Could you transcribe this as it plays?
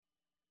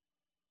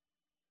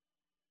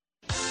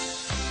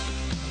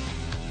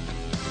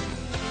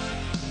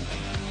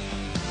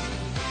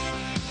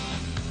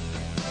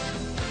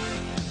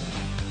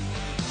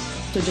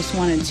So just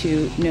wanted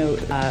to note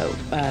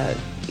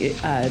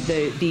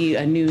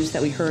the news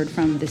that we heard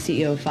from the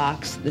CEO of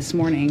Fox this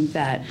morning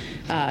that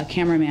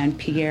cameraman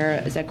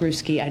Pierre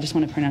Zakrzewski, I just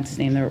want to pronounce his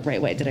name the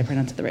right way. Did I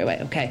pronounce it the right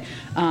way? Okay.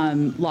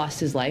 Lost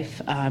his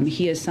life.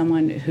 He is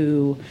someone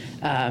who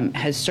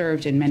has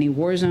served in many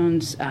war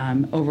zones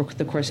over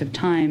the course of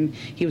time.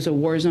 He was a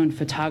war zone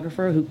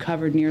photographer who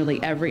covered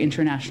nearly every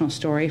international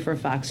story for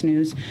Fox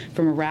News,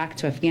 from Iraq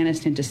to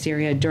Afghanistan to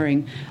Syria,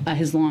 during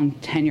his long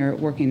tenure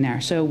working there.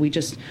 So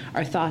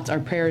our thoughts, our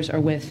prayers are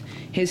with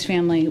his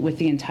family, with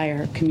the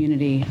entire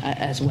community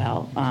as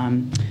well.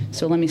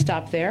 So let me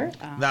stop there.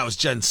 That was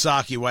Jen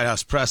Psaki, White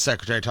House press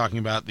secretary, talking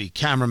about the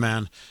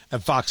cameraman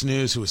at Fox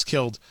News who was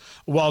killed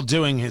while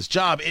doing his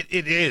job.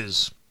 It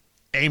is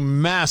a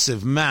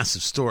massive,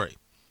 massive story.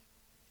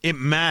 It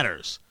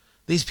matters.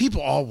 These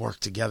people all work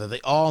together.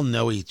 They all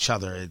know each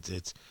other.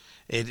 It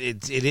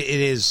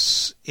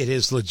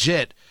is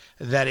legit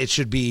that it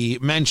should be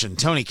mentioned.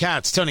 Tony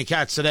Katz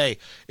today.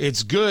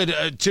 It's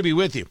good to be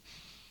with you.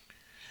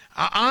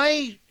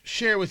 I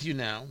share with you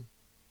now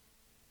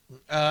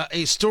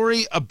a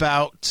story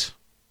about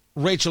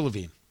Rachel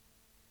Levine.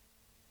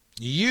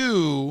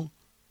 You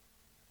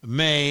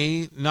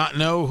may not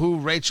know who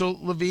Rachel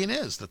Levine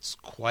is. That's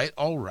quite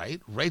all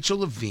right. Rachel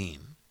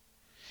Levine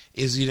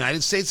is the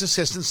United States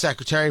Assistant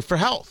Secretary for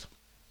Health.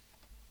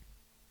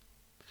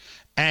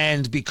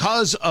 And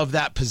because of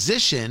that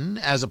position,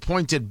 as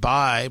appointed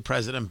by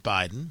President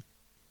Biden,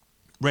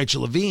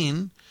 Rachel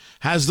Levine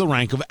has the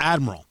rank of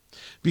admiral.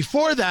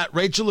 Before that,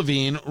 Rachel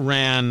Levine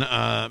ran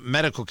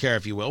medical care,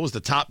 if you will, was the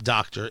top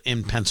doctor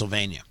in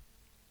Pennsylvania.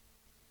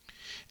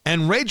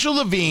 And Rachel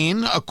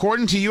Levine,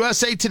 according to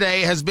USA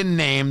Today, has been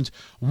named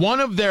one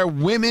of their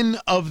Women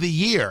of the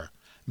Year.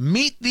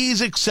 Meet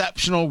these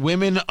exceptional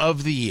Women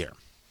of the Year.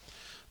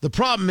 The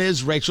problem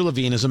is Rachel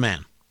Levine is a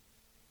man.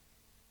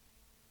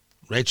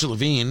 Rachel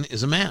Levine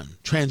is a man.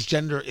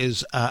 Transgender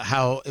is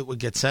how it would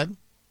get said.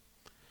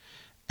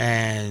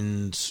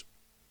 And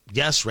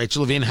yes,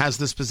 Rachel Levine has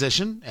this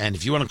position. And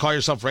if you want to call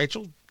yourself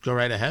Rachel, go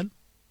right ahead.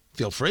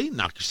 Feel free.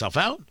 Knock yourself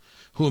out.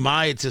 Who am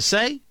I to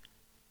say?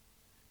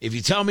 If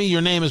you tell me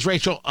your name is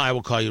Rachel, I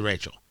will call you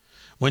Rachel.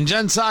 When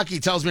Jen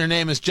Psaki tells me her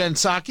name is Jen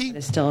Psaki.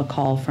 There's still a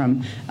call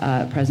from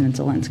President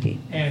Zelensky.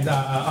 And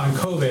on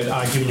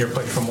COVID, given your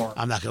push for more.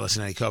 I'm not going to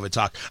listen to any COVID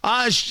talk.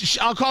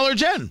 I'll call her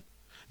Jen.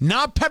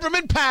 Not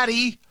Peppermint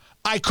Patty.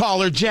 I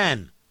call her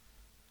Jen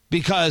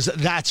because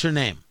that's her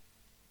name.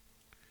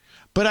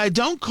 But I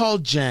don't call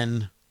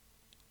Jen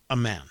a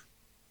man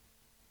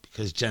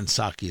because Jen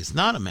Psaki is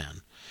not a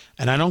man.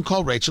 And I don't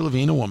call Rachel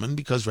Levine a woman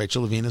because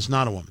Rachel Levine is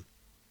not a woman.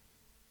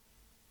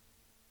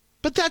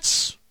 But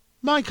that's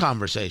my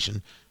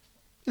conversation,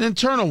 an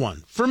internal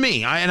one for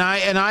me.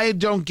 I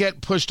don't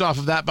get pushed off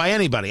of that by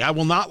anybody. I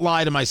will not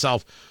lie to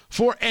myself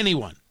for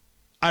anyone.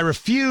 I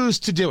refuse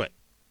to do it.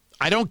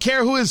 I don't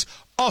care who is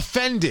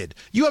offended.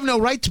 You have no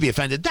right to be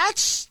offended.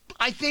 That's,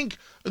 I think,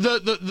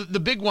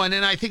 the big one,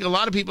 and I think a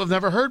lot of people have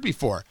never heard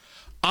before.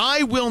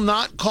 I will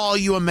not call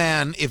you a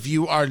man if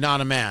you are not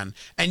a man,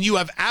 and you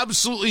have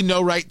absolutely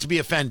no right to be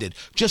offended.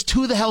 Just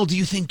who the hell do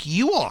you think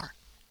you are?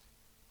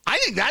 I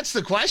think that's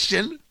the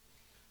question.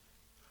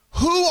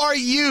 Who are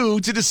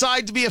you to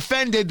decide to be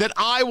offended that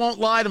I won't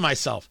lie to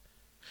myself?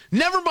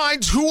 Never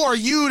mind, who are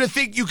you to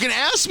think you can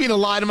ask me to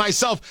lie to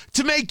myself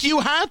to make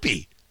you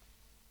happy?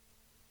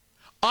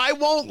 I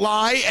won't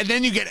lie, and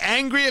then you get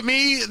angry at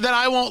me that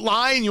I won't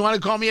lie, and you want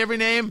to call me every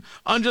name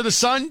under the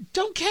sun?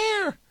 Don't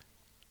care.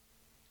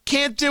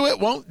 Can't do it,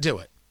 won't do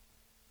it.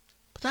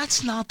 But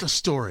that's not the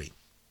story.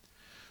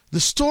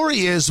 The story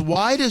is,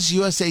 why does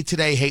USA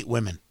Today hate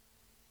women?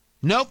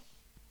 Nope.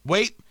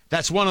 Wait,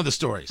 that's one of the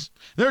stories.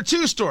 There are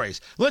two stories.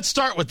 Let's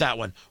start with that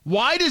one.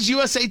 Why does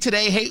USA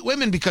Today hate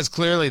women? Because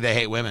clearly they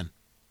hate women.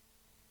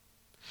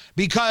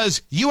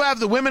 Because you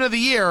have the Women of the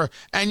Year,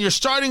 and you're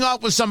starting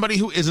off with somebody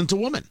who isn't a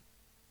woman.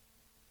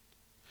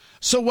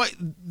 So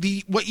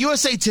what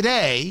USA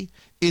Today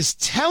is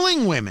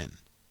telling women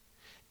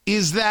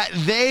is that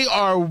they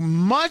are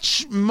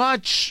much in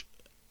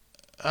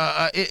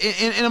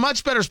a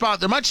much better spot.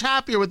 They're much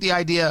happier with the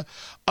idea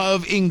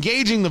of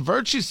engaging the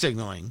virtue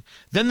signaling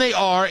than they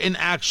are in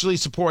actually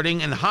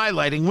supporting and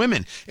highlighting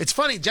women. It's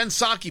funny, Jen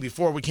Psaki,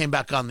 before we came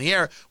back on the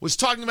air, was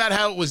talking about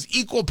how it was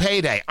equal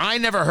pay day. I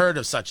never heard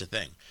of such a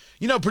thing.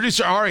 You know,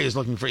 producer Ari is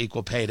looking for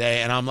equal pay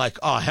day, and I'm like,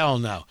 oh, hell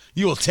no.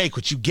 You will take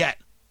what you get.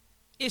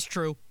 It's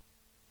true.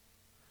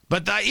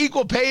 But the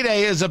equal pay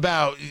day is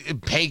about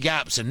pay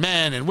gaps in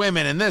men and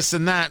women and this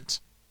and that.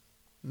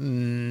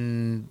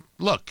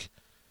 Look,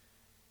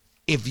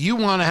 if you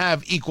want to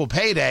have equal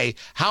pay day,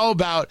 how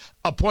about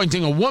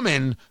appointing a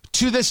woman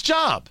to this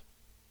job?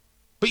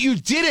 But you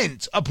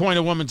didn't appoint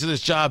a woman to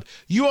this job.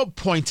 You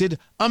appointed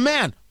a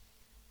man.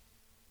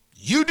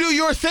 You do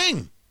your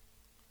thing.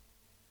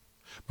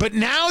 But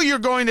now you're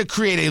going to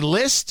create a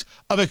list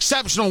of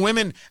exceptional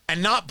women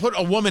and not put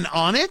a woman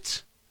on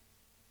it?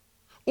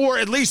 Or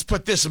at least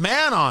put this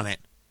man on it.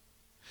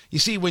 You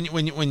see, when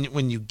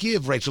you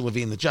give Rachel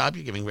Levine the job,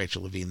 you're giving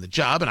Rachel Levine the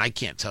job, and I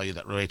can't tell you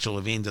that Rachel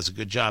Levine does a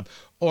good job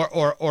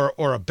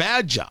or a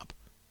bad job.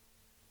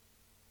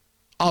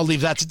 I'll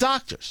leave that to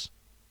doctors.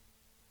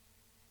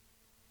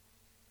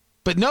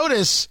 But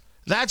notice,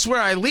 that's where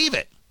I leave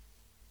it.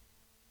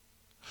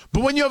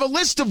 But when you have a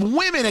list of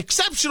women,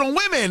 exceptional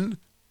women,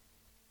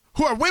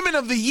 who are women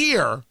of the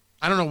year,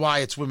 I don't know why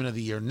it's women of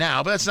the year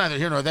now, but that's neither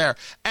here nor there.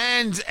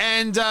 And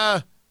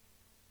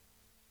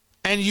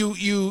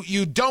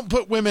you don't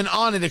put women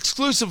on it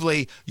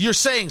exclusively, you're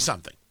saying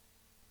something.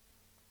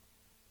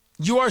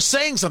 You are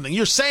saying something.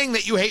 You're saying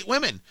that you hate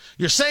women.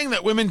 You're saying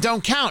that women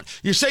don't count.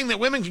 You're saying that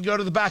women can go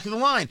to the back of the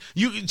line.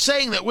 You're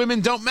saying that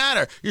women don't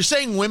matter. You're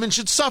saying women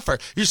should suffer.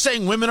 You're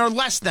saying women are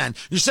less than.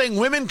 You're saying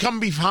women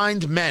come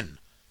behind men.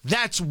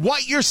 That's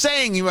what you're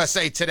saying,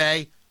 USA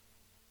Today.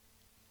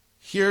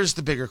 Here's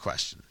the bigger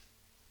question.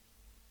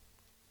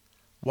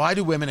 Why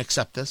do women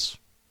accept this?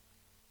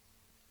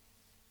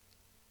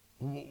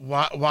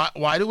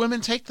 Why do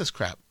women take this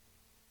crap?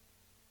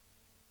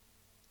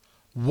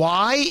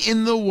 Why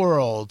in the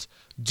world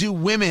do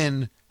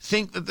women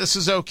think that this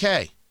is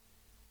okay?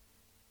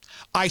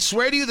 I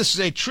swear to you, this is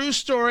a true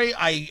story.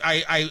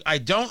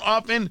 I don't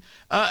often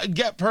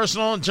get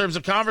personal in terms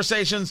of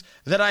conversations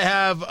that I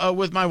have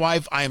with my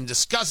wife. I am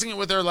discussing it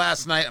with her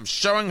last night. I'm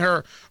showing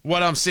her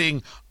what I'm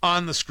seeing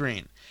on the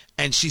screen.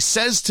 And she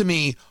says to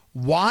me,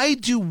 why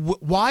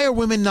are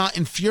women not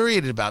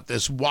infuriated about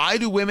this? Why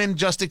do women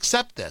just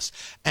accept this?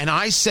 And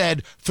I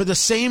said, for the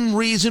same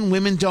reason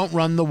women don't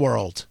run the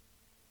world.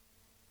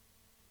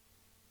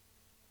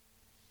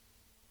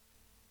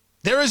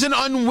 There is an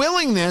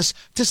unwillingness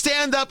to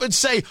stand up and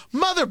say,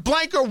 mother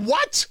blanker,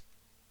 what?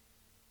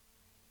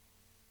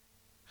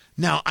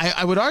 Now,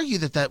 I would argue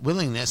that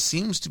willingness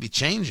seems to be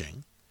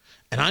changing.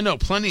 And I know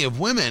plenty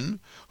of women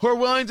who are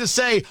willing to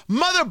say,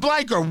 mother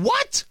blanker,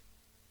 what?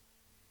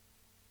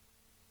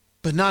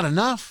 But not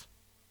enough.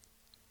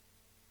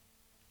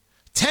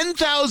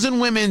 10,000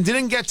 women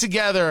didn't get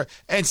together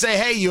and say,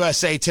 hey,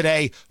 USA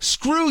Today,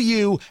 screw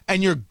you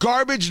and your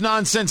garbage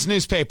nonsense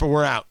newspaper,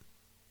 we're out.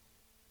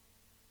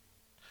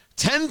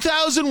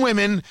 10,000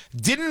 women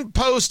didn't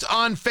post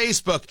on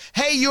Facebook,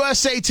 hey,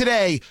 USA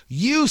Today,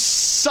 you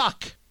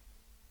suck.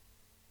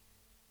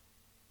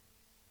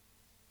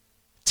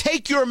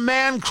 Take your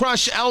man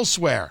crush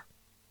elsewhere.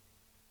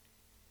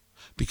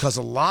 Because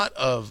a lot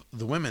of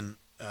the women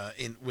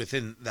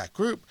within that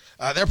group,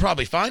 they're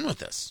probably fine with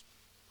this.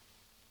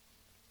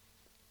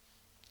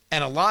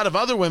 And a lot of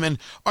other women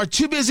are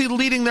too busy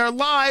leading their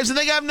lives and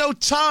they have no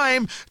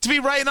time to be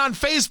writing on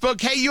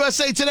Facebook, hey,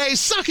 USA Today,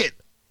 suck it.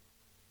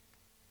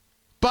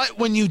 But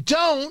when you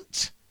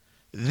don't,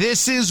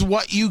 this is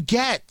what you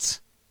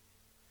get.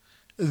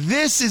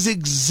 This is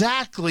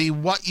exactly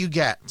what you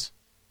get.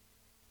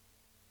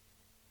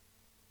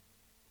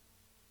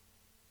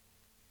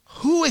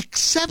 Who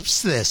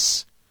accepts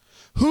this?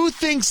 Who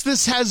thinks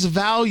this has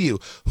value?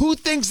 Who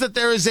thinks that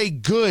there is a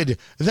good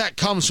that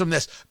comes from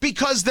this?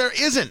 Because there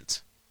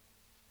isn't.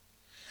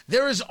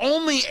 There is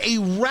only a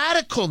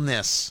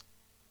radicalness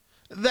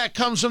that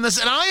comes from this.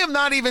 And I am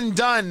not even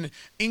done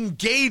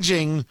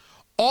engaging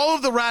all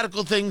of the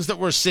radical things that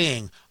we're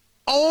seeing.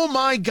 Oh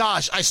my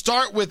gosh. I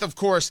start with, of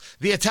course,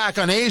 the attack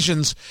on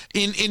Asians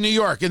in New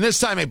York. And this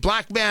time a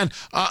black man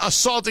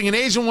assaulting an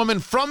Asian woman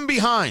from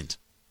behind.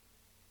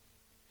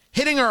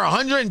 Hitting her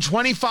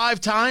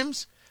 125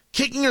 times.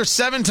 Kicking her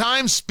 7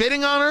 times.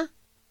 Spitting on her.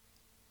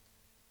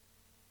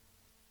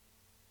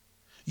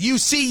 You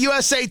see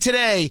USA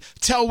Today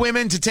tell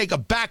women to take a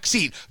back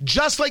seat,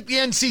 just like the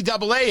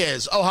NCAA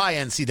is. Oh, hi,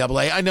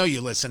 NCAA. I know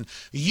you listen.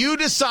 You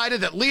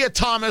decided that Leah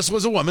Thomas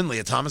was a woman.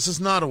 Leah Thomas is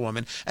not a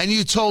woman. And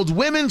you told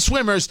women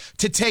swimmers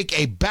to take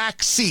a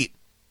back seat.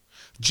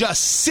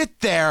 Just sit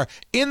there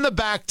in the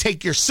back,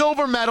 take your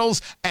silver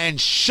medals,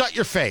 and shut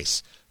your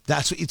face.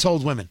 That's what you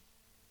told women.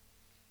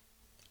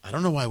 I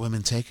don't know why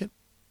women take it.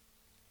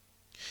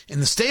 In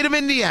the state of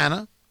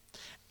Indiana,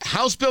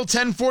 House Bill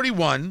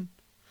 1041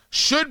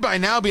 should by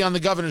now be on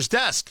the governor's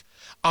desk.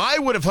 I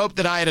would have hoped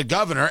that I had a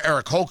governor,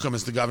 Eric Holcomb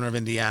is the governor of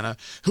Indiana,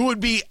 who would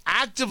be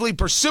actively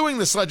pursuing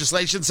this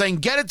legislation, saying,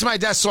 get it to my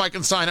desk so I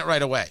can sign it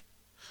right away.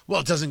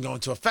 Well, it doesn't go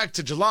into effect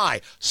to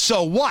July.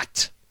 So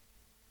what?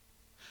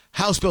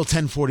 House Bill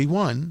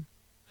 1041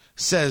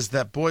 says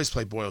that boys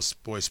play boys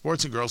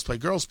sports and girls play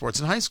girls sports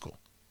in high school.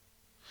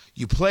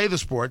 You play the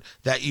sport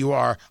that you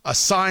are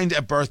assigned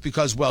at birth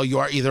because, well, you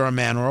are either a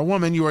man or a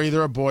woman. You are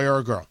either a boy or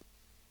a girl.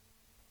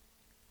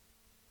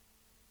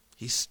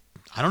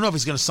 I don't know if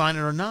he's going to sign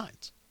it or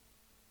not.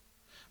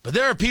 But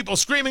there are people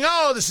screaming,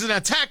 oh, this is an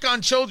attack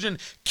on children.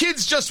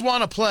 Kids just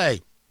want to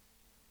play.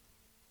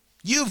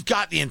 You've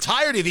got the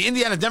entirety of the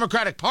Indiana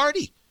Democratic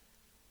Party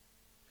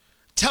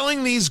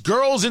telling these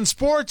girls in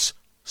sports,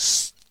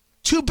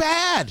 too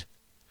bad.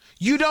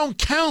 You don't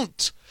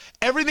count.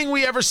 Everything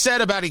we ever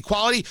said about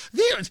equality,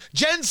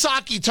 Jen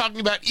Psaki talking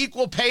about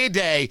equal pay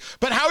day,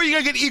 but how are you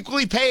going to get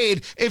equally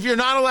paid if you're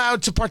not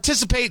allowed to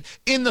participate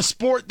in the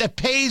sport that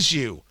pays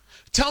you?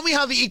 Tell me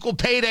how the equal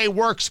pay day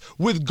works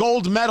with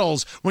gold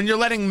medals when you're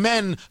letting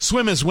men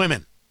swim as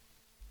women.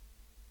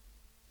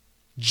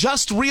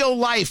 Just real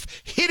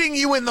life hitting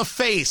you in the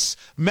face.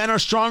 Men are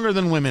stronger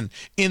than women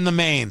in the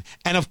main.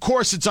 And of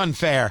course it's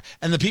unfair.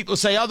 And the people who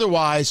say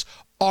otherwise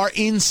are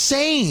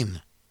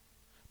insane.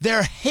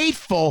 They're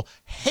hateful,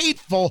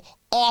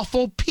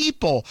 awful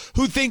people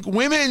who think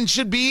women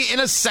should be in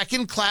a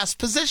second-class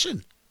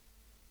position.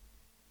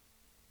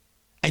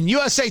 And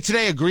USA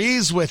Today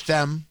agrees with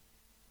them.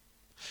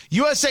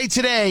 USA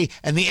Today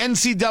and the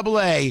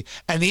NCAA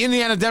and the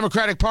Indiana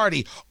Democratic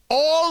Party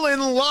all in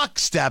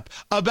lockstep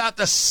about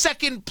the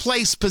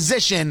second-place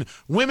position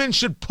women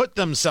should put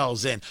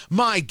themselves in.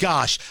 My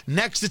gosh,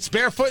 next it's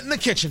barefoot in the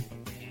kitchen.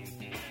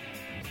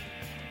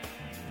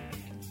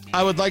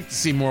 I would like to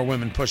see more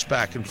women push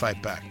back and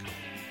fight back.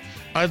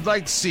 I'd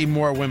like to see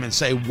more women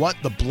say, what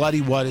the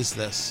bloody what is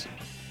this?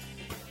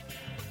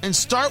 And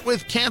start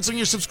with canceling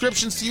your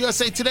subscriptions to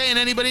USA Today and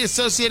anybody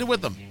associated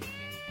with them.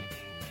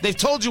 They've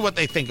told you what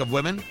they think of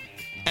women,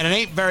 and it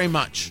ain't very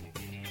much.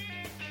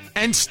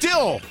 And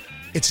still,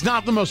 it's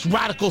not the most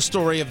radical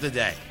story of the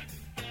day.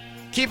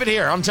 Keep it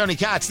here. I'm Tony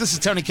Katz. This is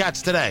Tony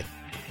Katz Today.